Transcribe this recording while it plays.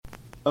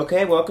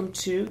Okay, welcome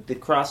to the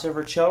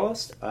Crossover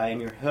Cellist. I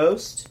am your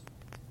host,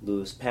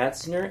 Louis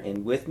Patzner,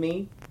 and with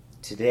me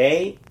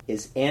today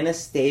is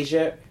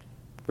Anastasia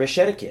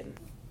Reshetikhin.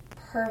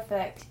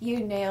 Perfect. You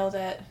nailed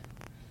it.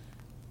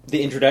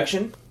 The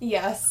introduction?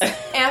 Yes.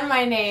 And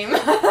my name.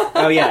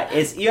 Oh, yeah.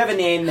 You have a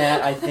name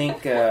that I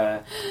think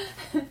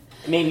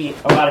maybe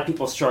a lot of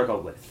people struggle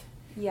with.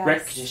 Yes.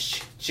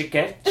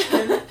 Reshetikhin?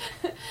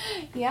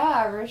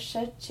 Yeah,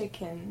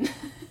 Reshetikhin.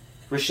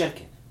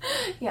 Reshetikhin.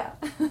 Yeah.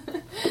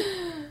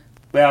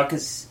 Well,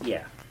 because,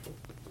 yeah.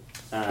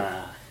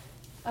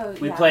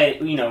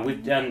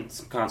 We've done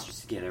some concerts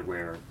together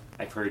where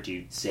I've heard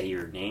you say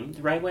your name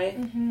the right way.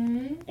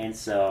 Mm-hmm. And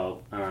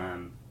so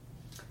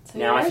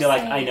now I feel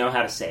like I know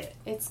how to say it.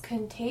 It's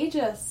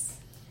contagious.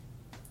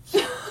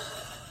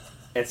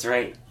 That's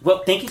right.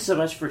 Well, thank you so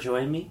much for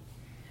joining me.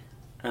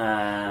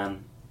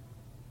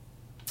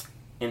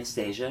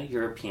 Anastasia,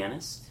 you're a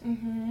pianist.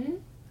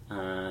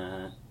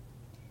 Mm-hmm.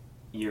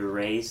 You're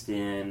raised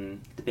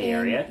in the Bay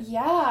Area.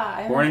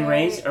 Yeah. Born and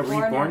raised? Born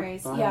and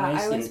raised in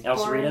El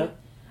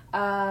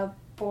Cerrito?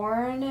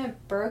 Born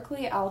at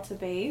Berkeley, Alta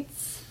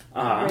Bates.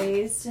 Uh-huh.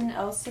 Raised in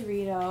El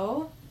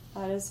Cerrito.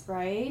 That is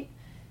right.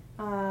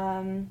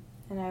 And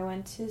I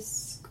went to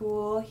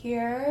school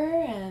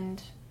here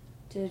and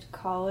did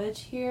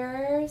college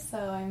here, so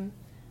I'm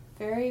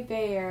very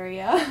Bay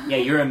Area. Yeah,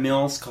 you're a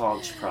Mills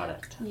College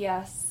product.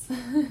 Yes.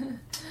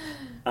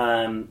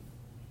 I've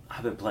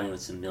been playing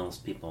with some Mills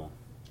people.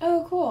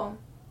 Oh, cool.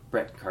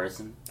 Brett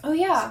Carson. Oh,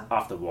 yeah.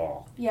 Off the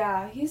wall.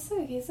 Yeah, he's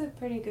a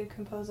pretty good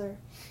composer.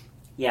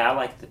 Yeah, I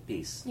like the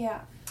piece. Yeah.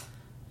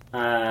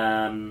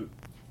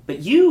 But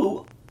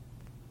you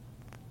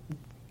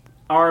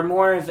are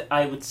more of,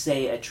 I would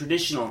say, a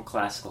traditional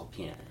classical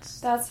pianist.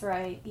 That's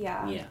right,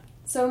 yeah. Yeah.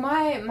 So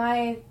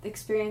my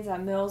experience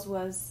at Mills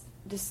was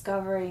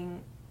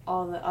discovering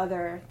all the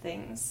other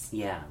things.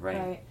 Yeah,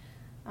 right.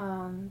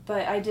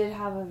 But I did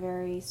have a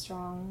very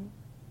strong,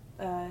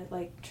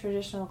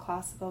 traditional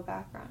classical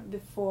background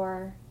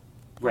before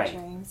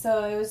entering.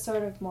 So it was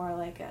sort of more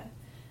like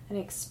an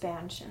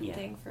expansion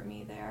thing for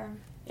me there.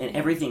 And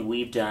everything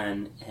we've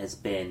done has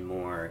been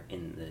more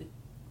in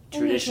the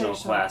traditional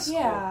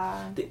classical.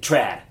 Yeah. The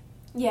trad.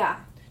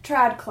 Yeah.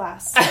 Trad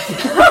class.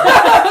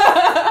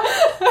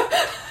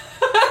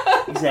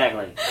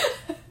 Exactly.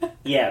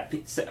 Yeah,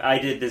 so I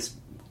did this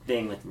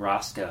thing with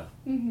Roscoe,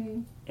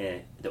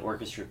 the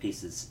orchestra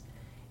pieces,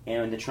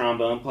 and the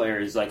trombone player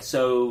is like,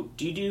 "So,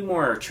 do you do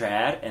more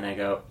trad?" And I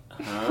go,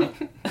 "Huh?"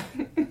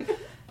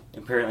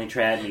 Apparently,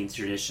 trad means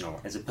traditional,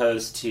 as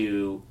opposed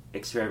to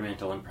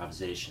experimental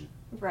improvisation.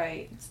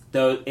 Right.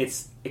 Though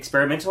it's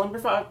experimental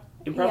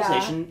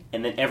improvisation,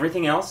 and then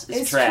everything else is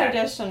it's trad.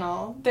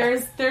 Traditional.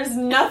 There's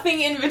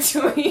nothing in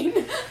between.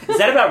 Is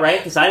that about right?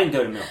 Because I didn't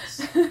go to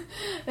Mills.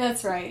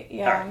 That's right.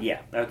 Yeah.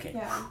 Yeah. Okay.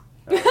 Yeah.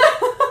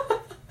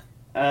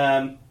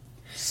 Okay.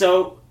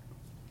 So,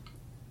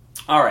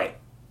 all right.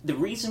 The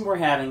reason we're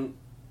having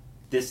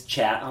this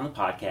chat on the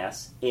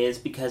podcast is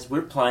because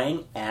we're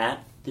playing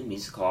at the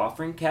Musical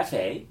Offering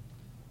Cafe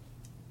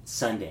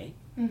Sunday.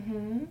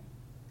 Mm-hmm.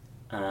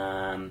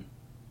 I'm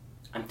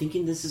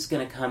thinking this is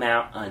going to come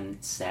out on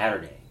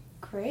Saturday.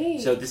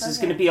 Great. So this is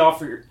going to be all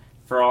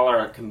for all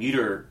our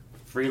commuter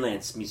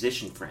freelance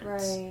musician friends.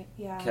 Right.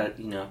 Yeah.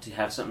 To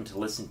have something to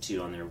listen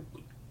to on their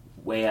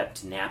way up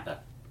to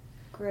Napa.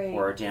 Great.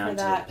 Or down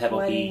to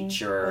Pebble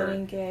Beach,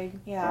 or gig.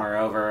 Yeah. or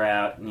over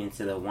out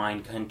into the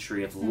wine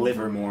country of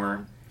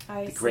Livermore,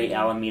 the great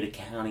Alameda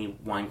County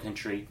wine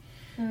country.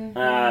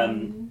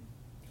 Mm-hmm.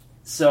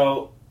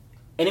 So,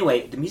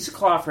 anyway, the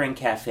Musical Offering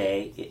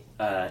Cafe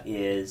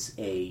is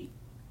a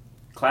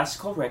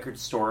classical record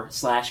store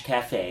 /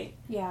 cafe.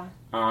 Yeah.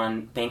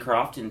 On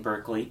Bancroft in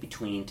Berkeley,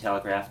 between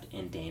Telegraph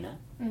and Dana.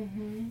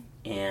 Mm-hmm.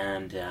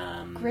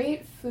 And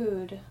great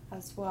food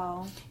as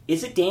well.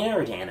 Is it Dana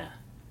or Dana?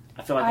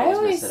 I feel like I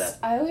always mess it up.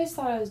 I always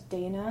thought it was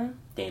Dana.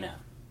 Dana.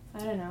 I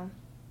don't know.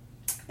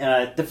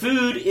 The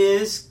food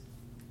is,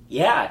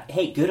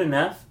 good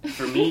enough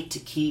for me to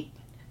keep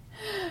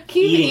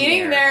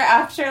eating there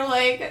after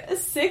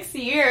 6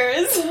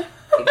 years.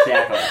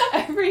 Exactly.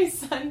 Every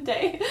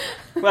Sunday.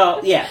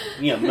 Well, yeah,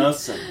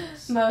 most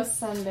Sundays. Most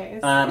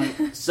Sundays.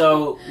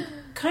 So,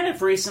 kind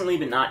of recently,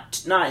 but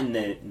not in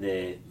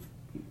the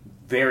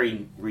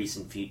very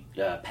recent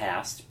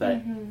past,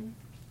 but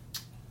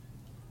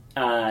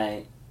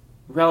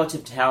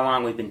relative to how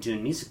long we've been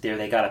doing music there,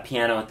 they got a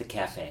piano at the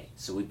cafe.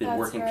 So we've been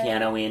working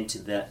piano into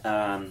the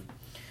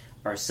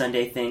our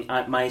Sunday thing.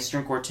 My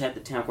string quartet, the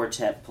town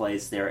quartet,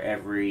 plays there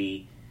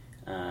every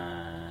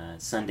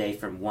Sunday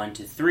from 1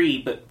 to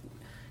 3, but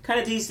kind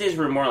of these days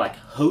we're more like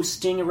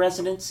hosting a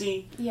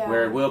residency,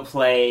 where we'll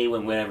play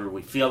whenever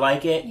we feel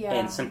like it,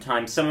 and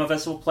sometimes some of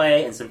us will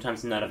play, and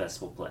sometimes none of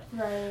us will play.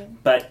 Right.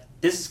 But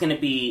this is going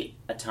to be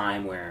a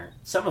time where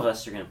some of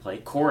us are going to play.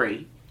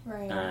 Corey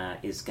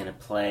is going to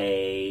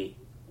play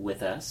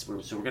with us,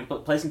 so we're going to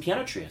play some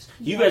piano trios.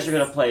 You guys are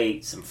going to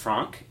play some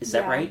Franck, is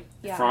that right?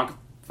 Yeah. Franck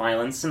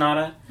Violin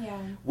Sonata,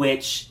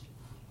 which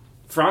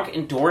Franck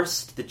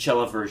endorsed the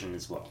cello version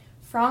as well.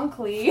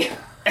 Frankly.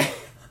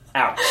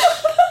 Ouch.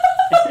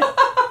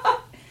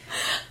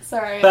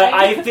 Sorry. But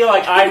I feel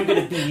like I'm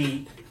going to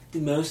be the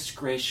most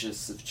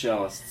gracious of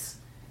cellists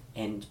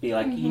and be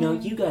like,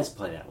 you guys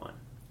play that one.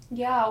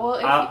 Yeah, well,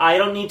 if I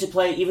don't need to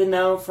play, even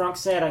though Frank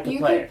said I could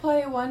play it. You could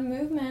play one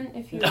movement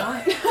if you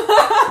want.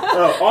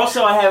 Oh,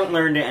 also, I haven't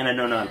learned it, and I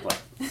don't know how to play.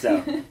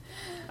 So,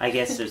 I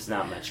guess there's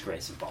not much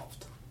grace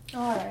involved.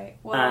 All right.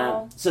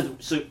 Well, so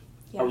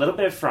a little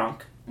bit of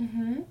Frank.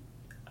 Mm-hmm.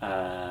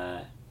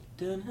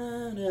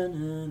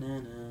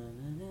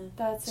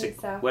 That's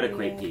exactly. What a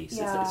great piece!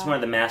 Yeah. It's one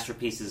of the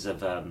masterpieces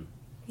of.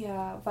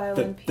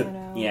 Violin,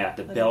 piano.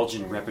 The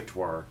Belgian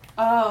repertoire.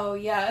 Oh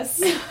yes,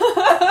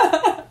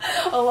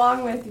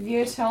 along with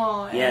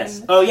Vieuxtemps.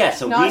 Yes. Oh yeah.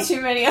 So not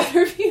too many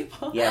other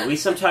people. Yeah, we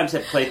sometimes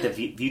have played the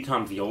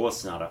Vieuxtemps Viola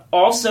Sonata,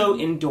 also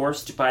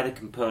endorsed by the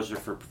composer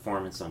for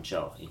performance on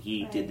cello.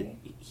 He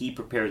he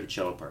prepared the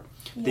cello part.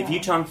 The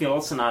Vieuxtemps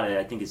Viola Sonata,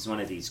 I think, is one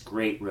of these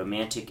great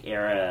Romantic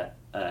era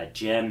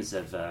gems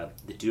of the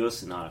duo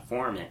sonata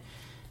format.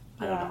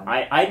 I don't know.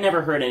 I'd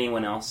never heard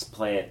anyone else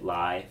play it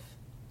live.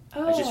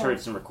 Oh. I just heard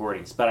some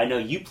recordings, but I know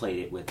you played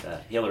it with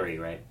Hillary,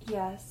 right?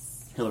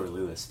 Yes. Hillary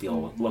Lewis,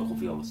 local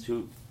violist.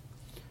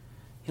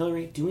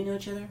 Hillary, do we know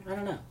each other? I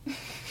don't know.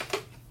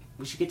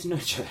 We should get to know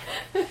each other.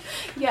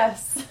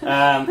 Yes.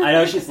 I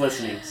know she's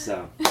listening,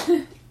 so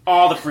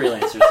all the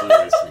freelancers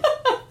are listening.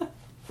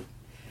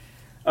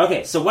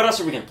 Okay, so what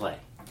else are we going to play?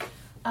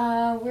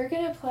 We're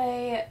going to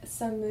play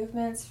some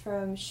movements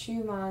from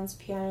Schumann's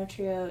Piano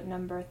Trio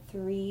Number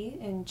 3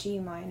 in G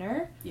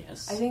minor.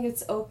 Yes. I think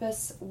it's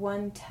Opus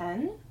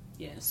 110.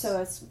 Yes. So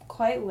it's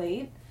quite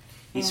late.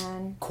 He's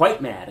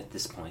quite mad at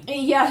this point.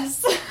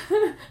 Yes.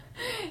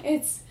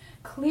 It's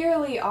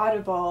clearly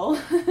audible.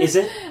 Is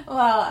it?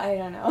 Well, I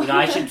don't know.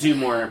 I should do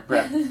more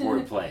prep before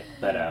we play,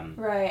 but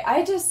Right.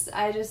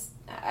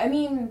 I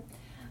mean,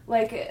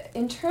 like,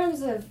 in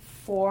terms of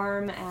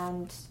form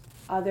and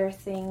other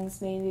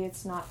things, maybe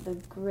it's not the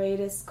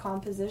greatest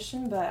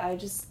composition,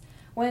 but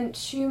when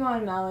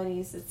Schumann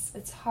melodies,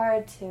 it's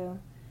hard to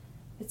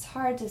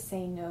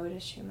say no to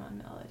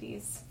Schumann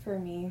melodies for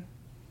me.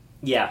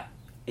 Yeah,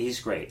 he's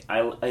great. I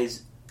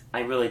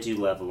really do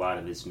love a lot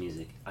of his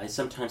music. I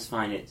sometimes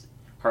find it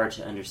hard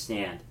to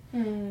understand,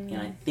 and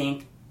I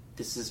think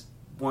this is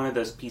one of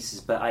those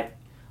pieces. But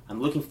I'm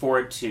looking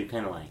forward to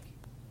kind of like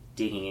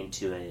digging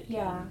into it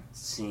and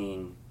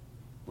seeing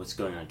what's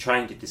going on,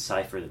 trying to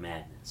decipher the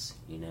madness.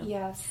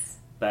 Yes.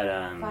 But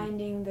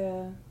finding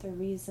the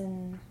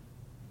reason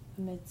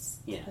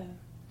amidst. Yeah.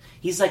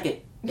 He's like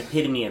an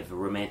epitome of a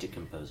romantic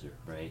composer,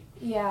 right?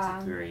 Yeah. It's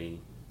like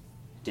very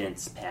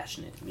dense,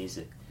 passionate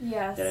music.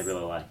 Yes. That I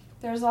really like.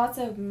 There's lots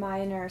of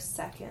minor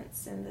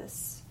seconds in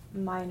this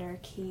minor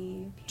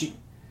key. Do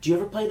you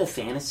ever play the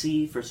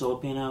Fantasy for solo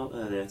piano,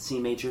 the C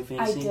major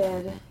Fantasy? I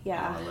did,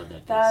 yeah. Oh, I love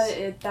that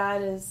piece.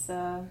 That is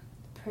a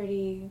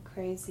pretty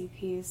crazy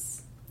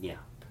piece. Yeah.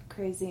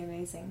 Crazy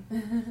amazing.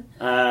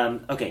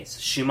 Okay, so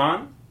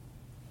Schumann,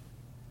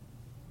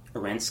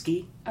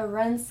 Arensky. We're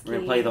going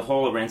to play the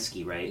whole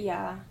Arensky, right?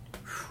 Yeah.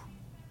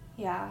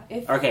 Yeah.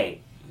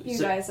 Okay. You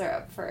guys are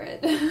up for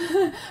it.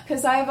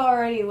 Because I've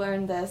already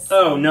learned this.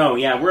 Oh, no,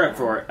 yeah, we're up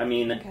for it. I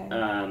mean,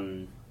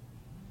 okay.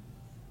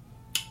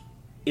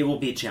 It will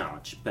be a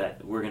challenge,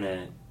 but we're going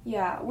to...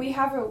 Yeah, we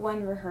have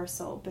one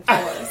rehearsal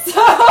before,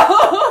 so...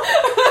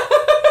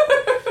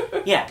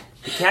 Yeah,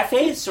 the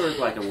cafe is sort of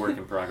like a work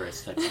in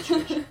progress type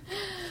situation.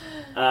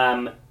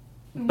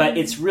 But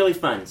it's really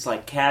fun. It's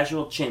like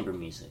casual chamber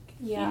music,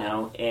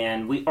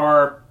 and we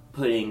are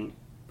putting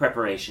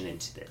preparation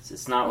into this.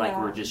 It's not like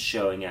we're just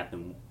showing up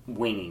and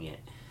winging it.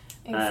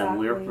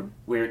 Exactly.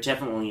 We're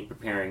definitely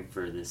preparing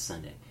for this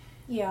Sunday.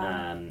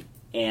 Yeah.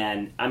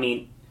 And I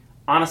mean,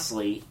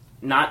 honestly,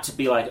 not to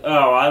be like,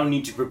 oh, I don't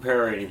need to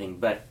prepare anything,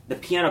 but the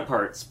piano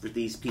parts for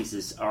these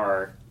pieces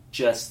are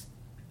just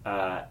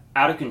out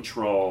of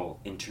control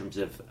in terms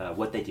of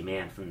what they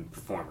demand from the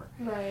performer.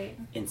 Right.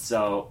 And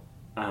so,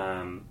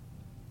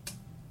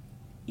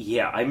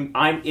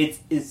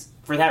 it's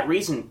for that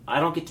reason I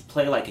don't get to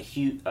play like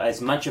as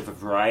much of a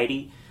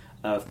variety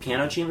of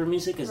piano chamber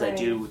music as I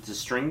do with the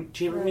string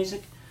chamber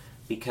music,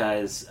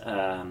 because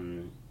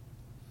the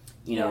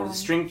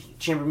string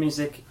chamber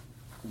music,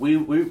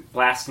 we're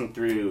blasting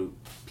through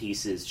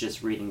pieces,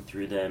 just reading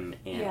through them,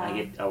 and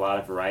I get a lot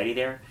of variety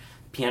there.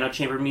 Piano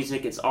chamber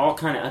music, it's all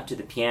kind of up to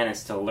the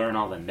pianist to learn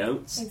all the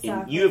notes. Exactly.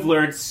 And you have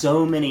learned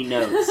so many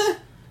notes.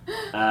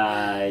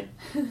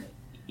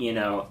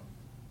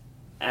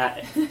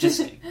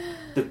 Just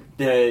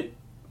the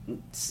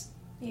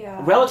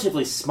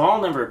relatively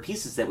small number of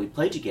pieces that we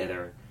play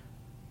together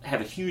have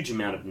a huge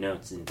amount of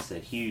notes, and it's a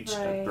huge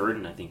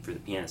burden, I think, for the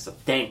pianist. So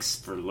thanks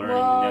for learning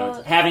the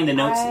notes, having the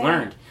notes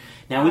learned.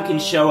 Now we can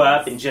show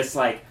up and just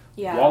like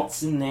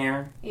waltz in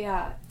there.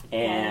 Yeah.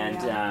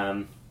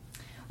 And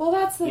well,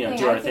 that's the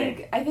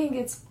thing. I think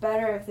it's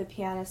better if the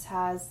pianist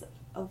has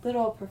a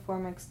little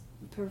performance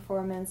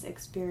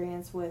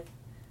experience with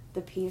the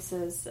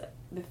pieces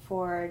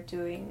before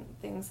doing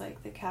things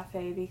like the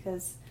cafe,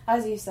 because,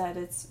 as you said,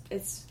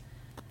 it's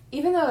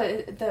even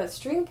though the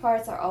string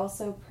parts are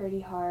also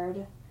pretty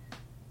hard,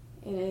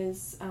 it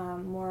is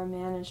more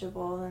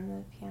manageable than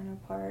the piano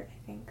part, I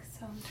think.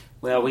 So.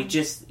 Well, we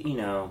just, we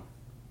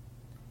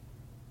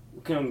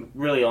can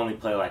really only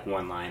play like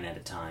one line at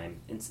a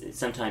time, and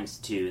sometimes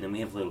two. Then we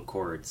have little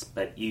chords,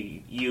 but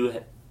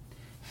you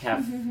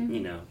have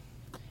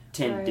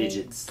 10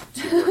 digits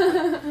to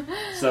work with.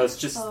 So it's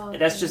just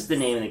that's just the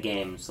name of the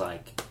game. It's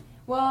like.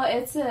 Well,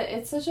 it's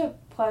such a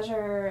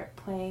pleasure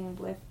playing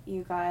with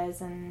you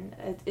guys, and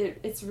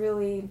it's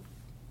really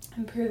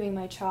improving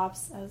my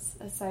chops as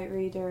a sight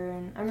reader,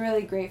 and I'm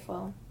really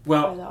grateful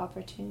for the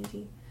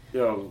opportunity.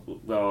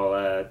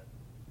 The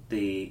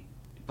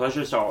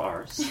pleasure's all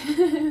ours.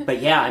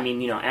 But yeah, I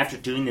mean, after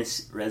doing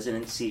this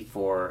residency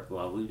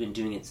we've been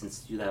doing it since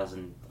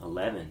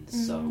 2011,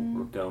 so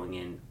we're going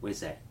in, what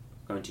is that?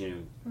 Going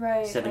to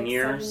 7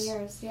 years? 7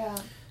 years, yeah.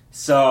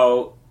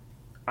 So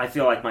I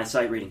feel like my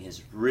sight reading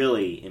has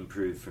really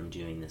improved from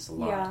doing this a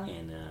lot.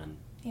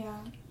 Yeah.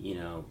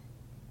 And,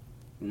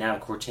 now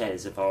quartet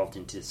has evolved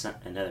into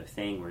another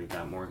thing where you've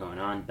got more going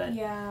on. But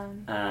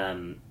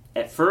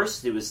at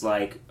first it was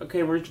like,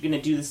 okay, we're going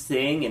to do this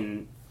thing,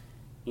 and,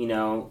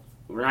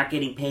 we're not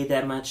getting paid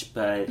that much,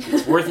 but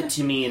it's worth it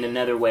to me in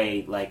another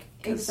way. Like,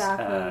 cause,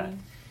 I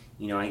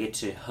get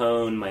to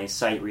hone my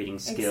sight reading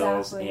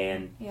skills.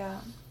 And,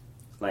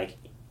 like,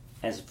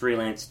 as a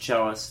freelance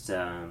cellist,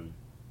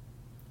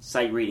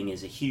 sight reading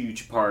is a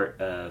huge part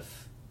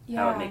of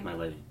how I make my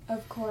living.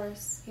 Of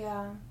course,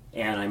 yeah.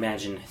 And I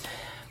imagine,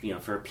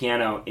 for a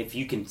piano, if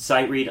you can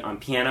sight read on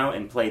piano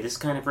and play this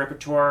kind of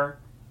repertoire,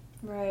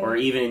 or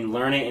even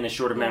learn it in a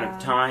short amount of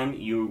time,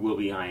 you will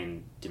be high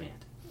in demand.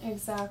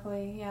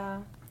 Exactly,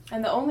 yeah.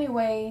 And the only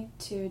way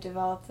to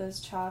develop those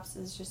chops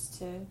is just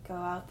to go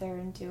out there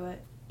and do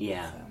it.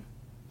 Yeah. So.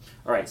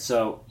 All right,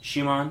 so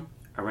Schumann,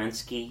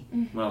 Arensky,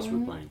 what else were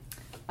we playing?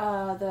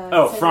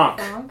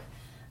 Franck.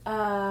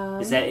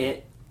 Is that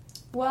it?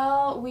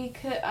 Well, we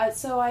could. I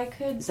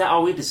could. Is that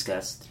all we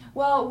discussed?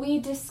 Well, we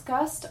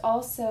discussed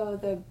also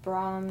the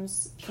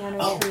Brahms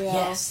piano trio.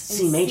 Yes,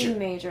 C major. C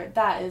major.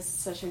 That is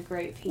such a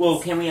great piece. Well,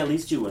 can we at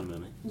least do one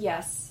movement?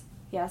 Yes.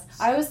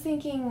 I was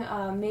thinking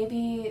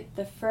maybe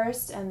the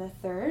first and the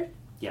third.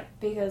 Yeah.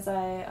 Because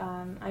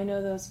I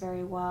know those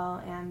very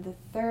well, and the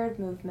third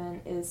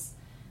movement is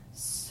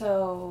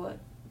so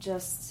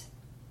just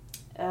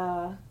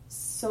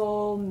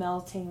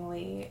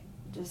soul-meltingly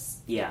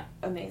just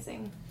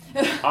amazing.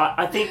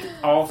 I think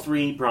all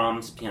three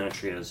Brahms piano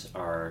trios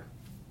are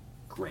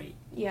great.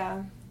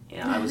 Yeah.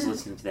 Yeah, I was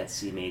listening to that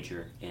C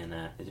major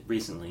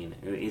recently, and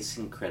it's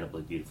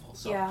incredibly beautiful.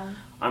 So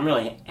I'm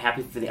really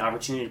happy for the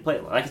opportunity to play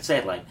it. Like I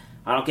said, I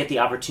don't get the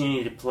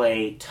opportunity to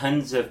play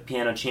tons of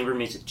piano chamber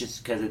music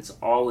just because it's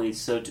always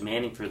so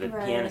demanding for the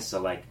pianist.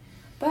 So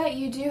but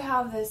you do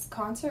have this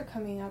concert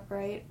coming up,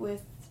 right,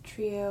 with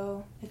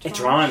Trio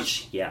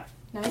Étrange. Yeah.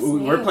 Nice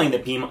We're name. playing the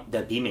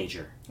B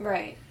major.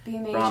 Right. B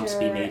major. Brahms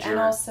B major. And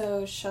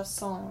also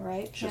Chausson,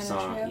 right? Chausson,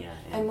 piano trio. yeah.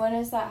 And when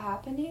is that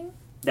happening?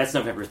 That's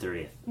November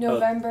 30th.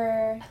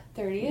 November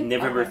 30th?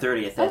 November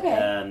 30th at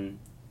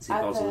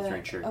St. Paul's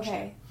Lutheran Church.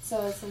 Okay,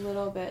 so it's a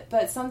little bit,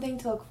 but something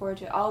to look forward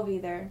to. I'll be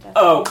there, definitely.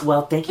 Oh,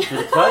 well, thank you for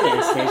the plug,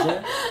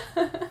 Anastasia.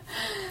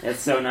 That's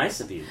so nice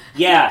of you.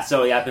 Yeah,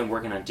 so I've been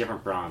working on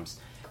different Brahms.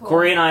 Cool.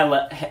 Corey and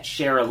I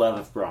share a love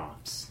of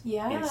Brahms.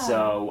 Yeah. And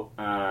so,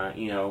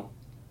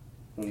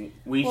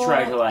 we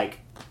try to,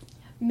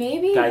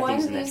 maybe guide one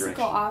things in that musical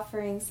direction.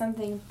 offering,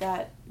 something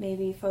that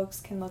maybe folks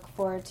can look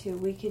forward to,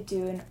 we could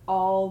do an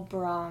all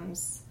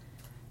Brahms.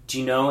 Do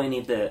you know any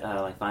of the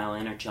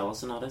violin or cello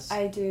sonatas?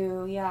 I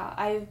do, yeah.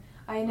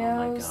 I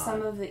know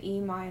some of the E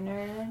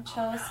minor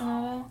cello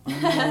sonata.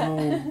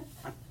 Oh,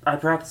 I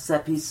practice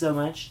that piece so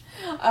much,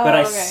 but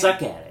I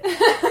suck at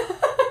it.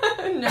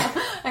 No,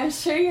 I'm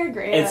sure you're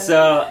great and at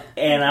so,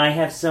 and I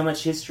have so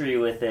much history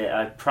with it,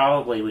 I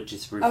probably would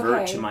just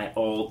revert to my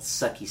old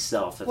sucky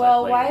self if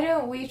I played why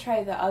don't we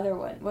try the other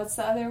one? What's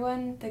the other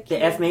one? The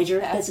F major?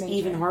 That's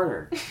even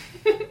harder.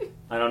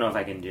 I don't know if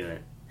I can do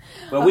it.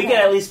 But we can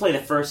at least play the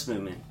first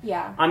movement.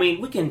 Yeah. I mean,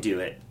 we can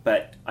do it,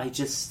 but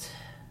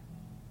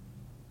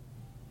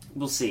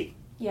we'll see.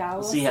 Yeah,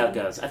 we'll see how it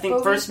goes. I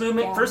think first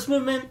movement,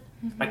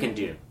 I can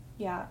do.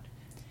 Yeah.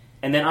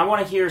 And then I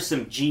want to hear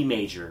some G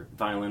major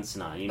violin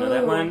sonata. You know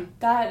that one?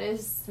 That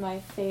is my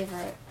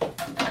favorite.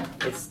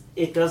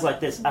 It goes like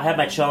this. I have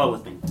my cello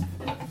with me.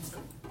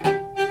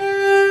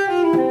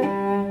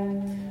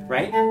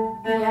 Right?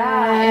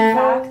 Yeah, in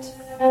fact,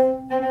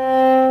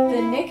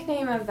 the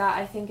nickname of that,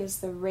 I think, is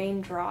the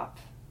raindrop.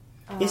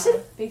 Is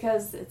it?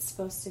 Because it's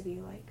supposed to be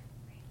like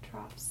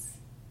raindrops.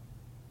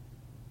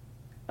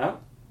 Oh?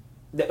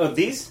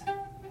 These?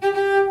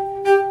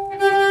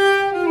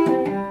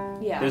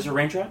 Yeah. Those are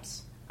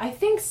raindrops? I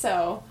think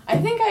so. I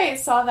think I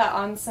saw that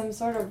on some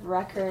sort of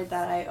record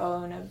that I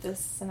own of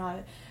this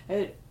sonata,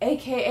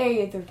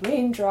 a.k.a. the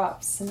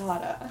Raindrop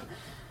Sonata.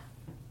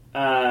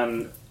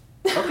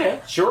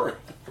 Okay, sure.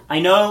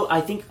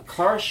 I think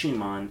Clara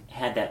Schumann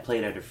had that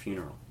played at her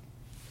funeral.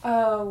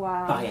 Oh,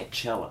 wow. By a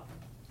cello.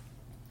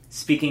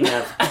 Speaking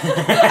of...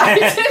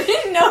 I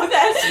didn't know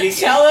that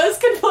cellos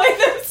could play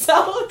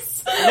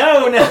themselves.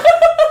 No.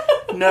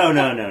 No.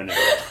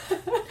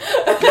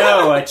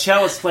 No, a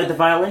cellist played the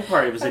violin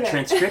part. It was a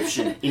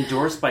transcription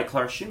endorsed by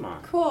Klaus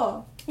Schumann.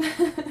 Cool.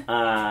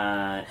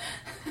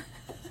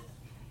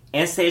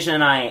 Anastasia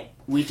and I,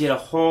 we did a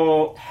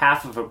whole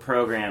half of a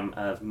program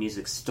of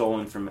music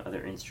stolen from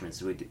other instruments.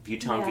 So we did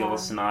Vieuxtemps Viola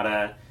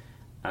Sonata,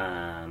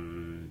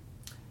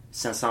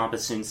 Saint-Saëns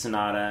Bassoon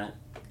Sonata,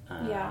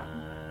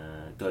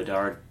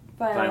 Godard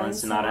Violin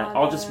Sonata,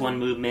 all just one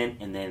movement,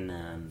 and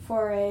then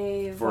for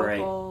a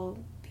vocal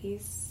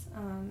piece,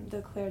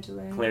 the Clair de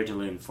Lune. Clair de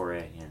Lune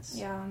Fauré, yes.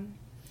 Yeah.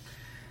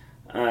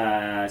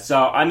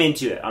 So I'm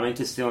into it. I'm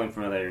into stealing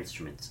from other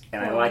instruments,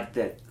 and I like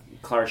that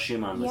Klaus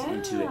Schumann was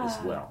into it as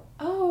well.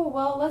 Oh,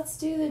 well, let's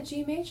do the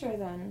G major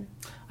then.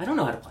 I don't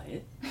know how to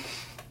play it.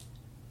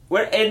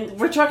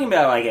 We're talking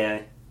about like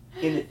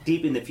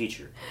deep in the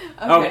future.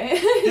 Okay.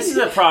 This is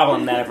a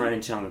problem that I've run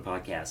into on the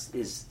podcast.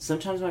 Is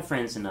sometimes my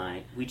friends and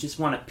I, we just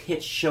want to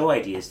pitch show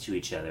ideas to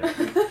each other.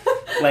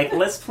 Like,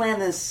 let's plan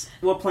this.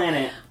 We'll plan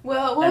it.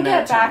 We'll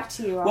get back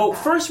to you on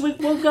that. First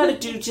we've got to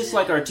do just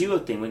like our duo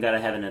thing. We've got to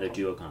have another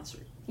duo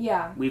concert.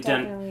 Yeah, we've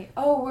definitely.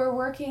 Oh, we're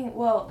working.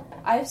 Well,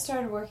 I've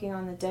started working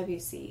on the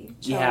Debussy.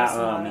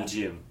 Yeah, me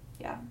too.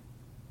 Yeah,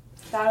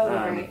 that'll be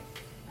great.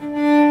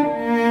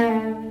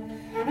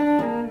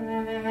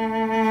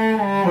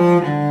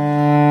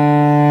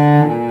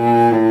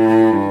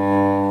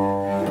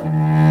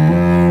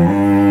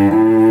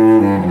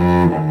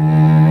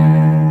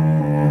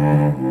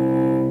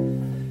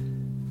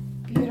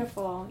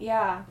 Beautiful,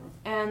 yeah,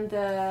 and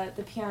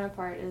the piano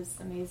part is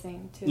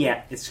amazing too.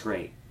 Yeah, it's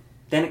great.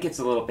 Then it gets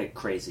a little bit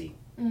crazy.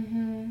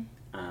 Mm-hmm.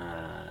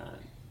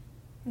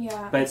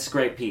 Yeah. But it's a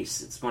great piece.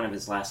 It's one of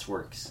his last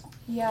works.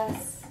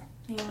 Yes.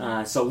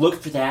 Yeah. So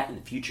look for that in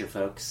the future,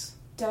 folks.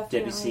 Definitely.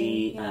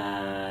 Debussy,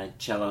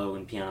 cello,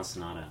 and piano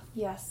sonata.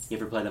 Yes. You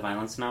ever play the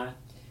violin sonata?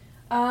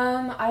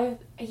 I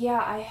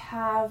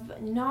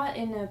have, not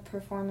in a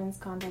performance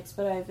context,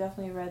 but I've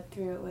definitely read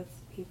through it with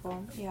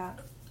people. Yeah.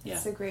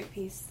 It's a great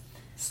piece.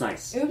 It's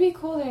nice. It would be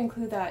cool to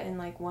include that in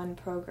like one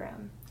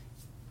program.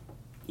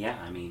 Yeah,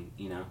 I mean,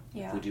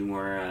 if we do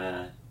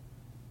more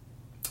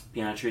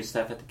piano trio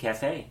stuff at the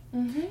cafe.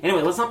 Mm-hmm.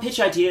 Anyway, let's not pitch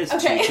ideas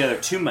to each other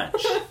too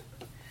much.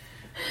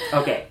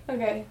 Okay.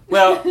 Okay.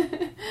 Well,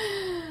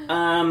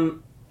 I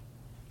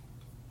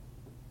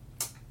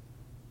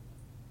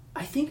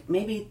think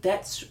maybe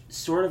that's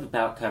sort of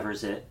about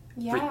covers it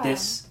for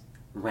this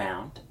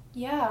round.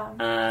 Yeah.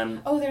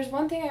 There's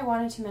one thing I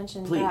wanted to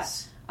mention.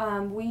 Please.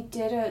 We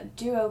did a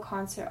duo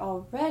concert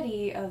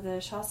already of the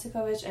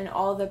Shostakovich and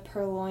all the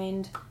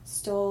purloined,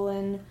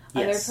 stolen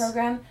other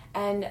program,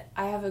 and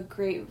I have a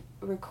great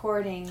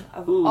recording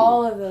of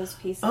all of those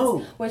pieces,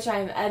 which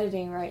I'm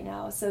editing right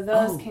now, so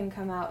those can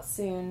come out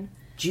soon.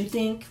 Do you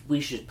think we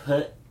should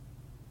put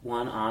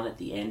one on at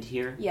the end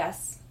here?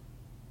 Yes.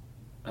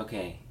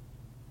 Okay.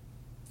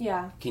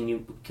 Yeah.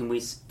 Can we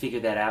figure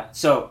that out?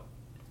 So,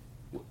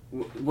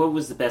 what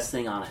was the best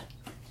thing on it?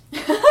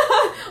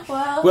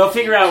 Well, we'll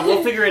figure it out.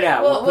 We'll figure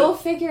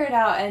it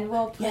out, and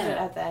we'll put it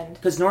at the end.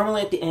 Because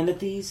normally at the end of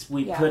these,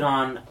 we put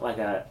on like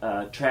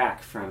a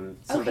track from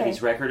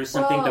somebody's record or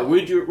something. But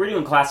we're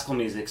doing classical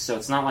music, so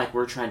it's not like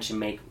we're trying to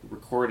make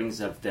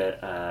recordings of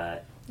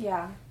the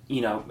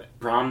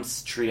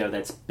Brahms trio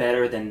that's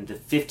better than the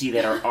 50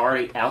 that are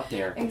already out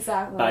there.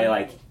 Exactly. By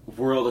like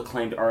world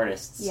acclaimed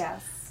artists.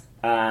 Yes.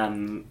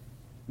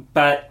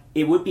 But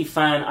it would be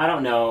fun. I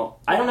don't know.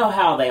 I don't know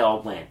how they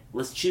all went.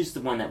 Let's choose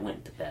the one that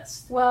went the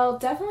best. Well,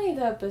 definitely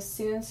the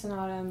bassoon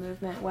sonata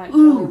movement went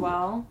really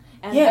well.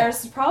 And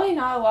there's probably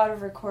not a lot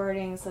of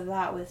recordings of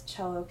that with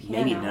cello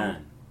piano.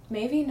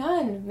 Maybe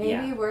none.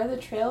 Maybe we're the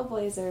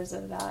trailblazers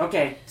of that.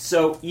 Okay,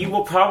 so you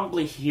will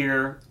probably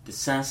hear the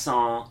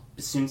Saint-Saëns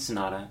Bassoon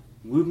Sonata,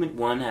 movement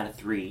 1 out of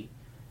 3,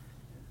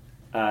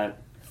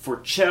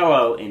 for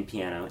cello and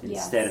piano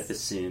instead of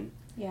bassoon.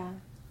 Yeah.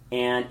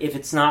 And if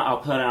it's not, I'll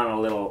put on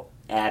a little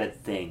added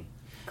thing.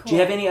 Cool. Do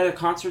you have any other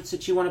concerts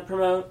that you want to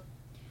promote?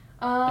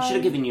 I should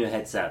have given you a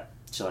heads up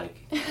to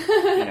think about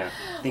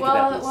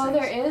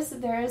these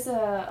things. There is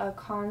a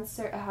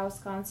concert, a house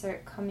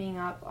concert coming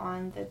up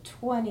on the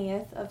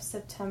 20th of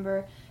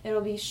September.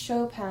 It'll be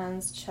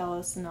Chopin's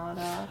cello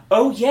sonata.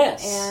 Oh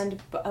yes,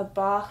 and a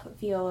Bach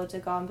viola da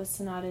gamba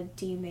sonata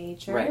D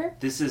major. Right.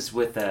 This is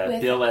with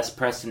Bill S.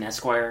 Preston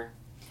Esquire.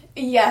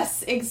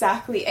 Yes,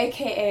 exactly.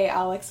 AKA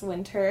Alex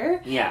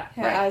Winter. Yeah,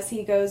 as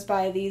he goes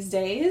by these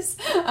days.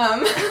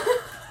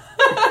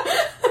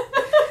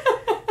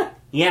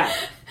 Yeah.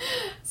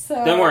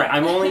 So don't worry,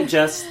 I'm only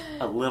just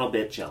a little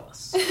bit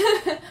jealous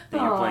that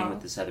you're playing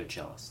with this other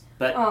cellist.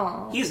 But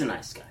he's a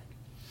nice guy.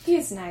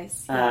 He's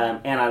nice. Yeah.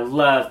 And I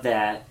love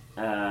that.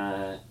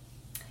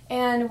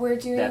 And we're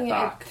doing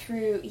it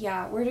through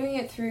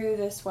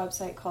this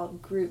website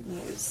called Group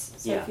News.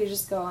 So if you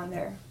just go on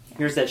there. Yeah.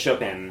 Here's that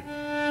Chopin.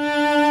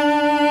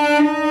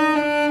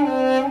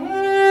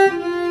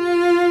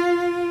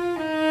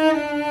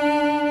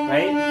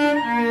 Right?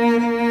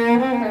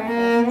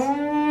 Perfect.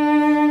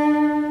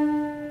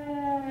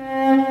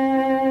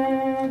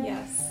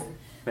 Yes.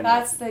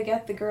 That's the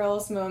get the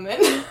girls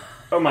moment.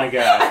 Oh my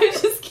god. I'm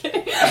just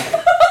kidding.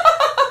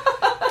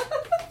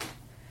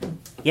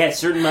 Yeah, at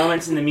certain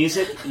moments in the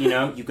music, you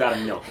got to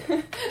milk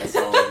it. That's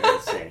all I'm going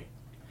to say.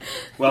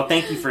 Well,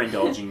 thank you for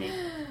indulging me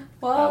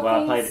while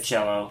I play the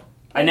cello.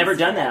 I've never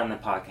done that on the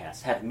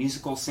podcast. Have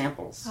musical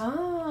samples.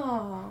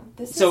 Oh,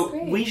 this is so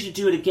great. We should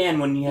do it again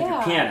when you have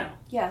your piano.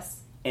 Yes.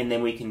 And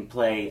then we can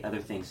play other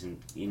things,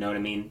 and you know what I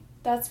mean?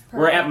 That's perfect.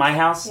 We're at my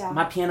house. Yeah.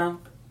 My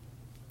piano,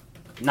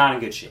 not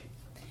in good shape.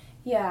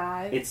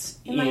 Yeah. It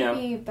might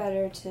be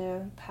better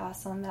to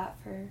pass on that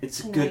for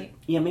tonight. Good...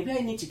 Yeah, maybe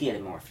I need to get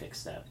it more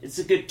fixed up. It's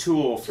a good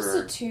tool for...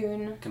 Just a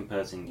tune.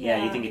 Composing.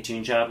 Yeah, you think a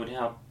tune job would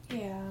help?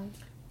 Yeah.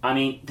 I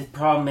mean, the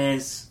problem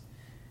is...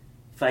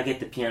 If I get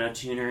the piano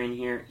tuner in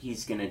here,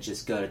 he's going to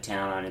just go to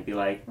town on it and be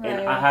like... Right.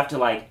 And I have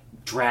to,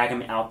 drag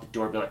him out the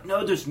door and be like,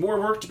 no, there's more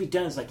work to be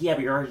done. It's like, yeah,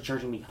 but you're already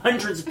charging me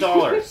hundreds of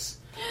dollars.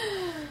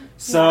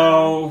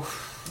 So...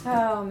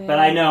 Oh, man. But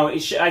I know, I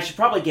should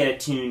probably get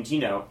it tuned,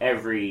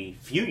 every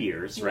few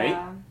years, right?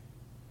 Yeah.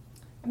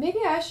 Maybe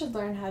I should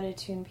learn how to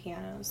tune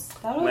pianos.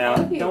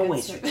 That'd be don't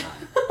waste your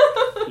time.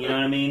 You know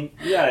what I mean?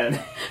 You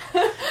gotta...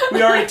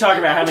 We already talked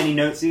about how many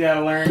notes you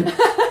gotta learn.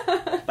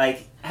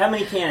 How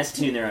many pianists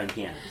tune their own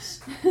pianos?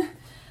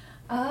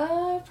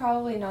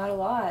 Probably not a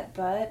lot,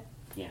 but...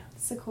 Yeah.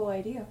 It's a cool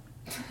idea.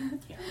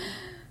 Yeah.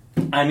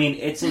 I mean,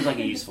 it seems like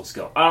a useful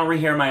skill. I don't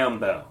rehear my own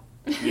bow.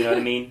 You know what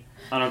I mean?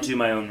 I don't do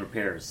my own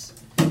repairs.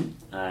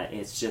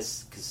 It's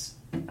just because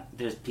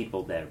there's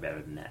people that are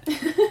better than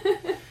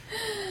that.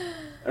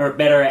 Or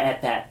better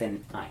at that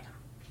than I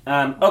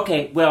am.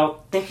 Okay,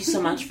 well, thank you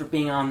so much for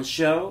being on the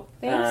show.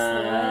 Thanks,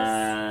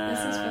 Lewis.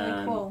 This is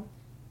really cool.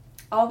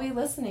 I'll be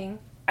listening.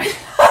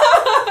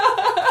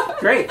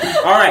 Great.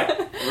 All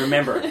right.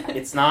 Remember,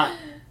 it's not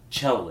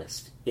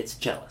cellist, it's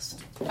cellist.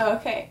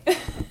 Okay.